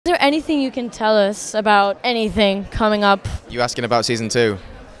Is there anything you can tell us about anything coming up? You asking about season 2?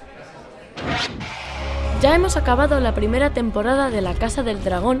 Ya hemos acabado la primera temporada de la Casa del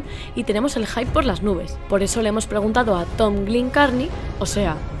Dragón y tenemos el hype por las nubes. Por eso le hemos preguntado a Tom GLYNN-CARNEY, o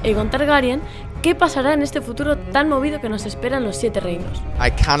sea, Aegon Targaryen, qué pasará en este futuro tan movido que nos esperan los 7 reinos. I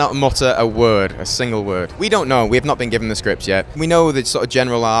cannot mutter a word, a single word. We don't know, we have not been given the scripts yet. We know the sort of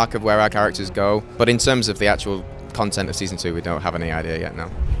general arc of where our characters go, but in terms of the actual content of season 2, we don't have any idea yet now.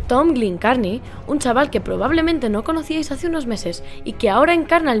 Tom GLYNN-CARNEY, un chaval que probablemente no conocíais hace unos meses y que ahora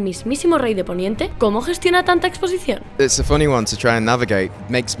encarna al mismísimo Rey de Poniente, ¿cómo gestiona tanta exposición? It's a funny one to try and navigate. It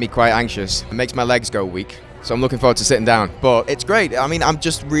makes me quite anxious. It makes my legs go weak. So I'm looking forward to sitting down. But it's great. I mean, I'm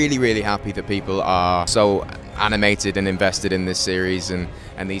just really happy that people are so animated and invested in this series and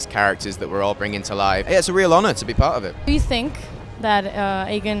these characters that we're all bringing to life. It's a real honor to be part of it. Do you think that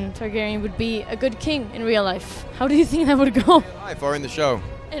Aegon Targaryen would be a good king in real life? How do you think that would go? Live or in the show?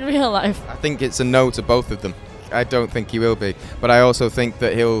 In real life. I think it's a no to both of them. I don't think he will be. But I also think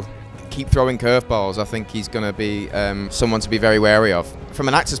that he'll keep throwing curveballs. I think he's going to be someone to be very wary of. From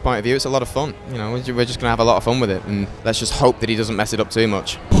an actor's point of view, it's a lot of fun. You know, we're just going to have a lot of fun with it, and let's just hope that he doesn't mess it up too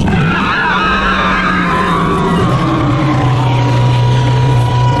much.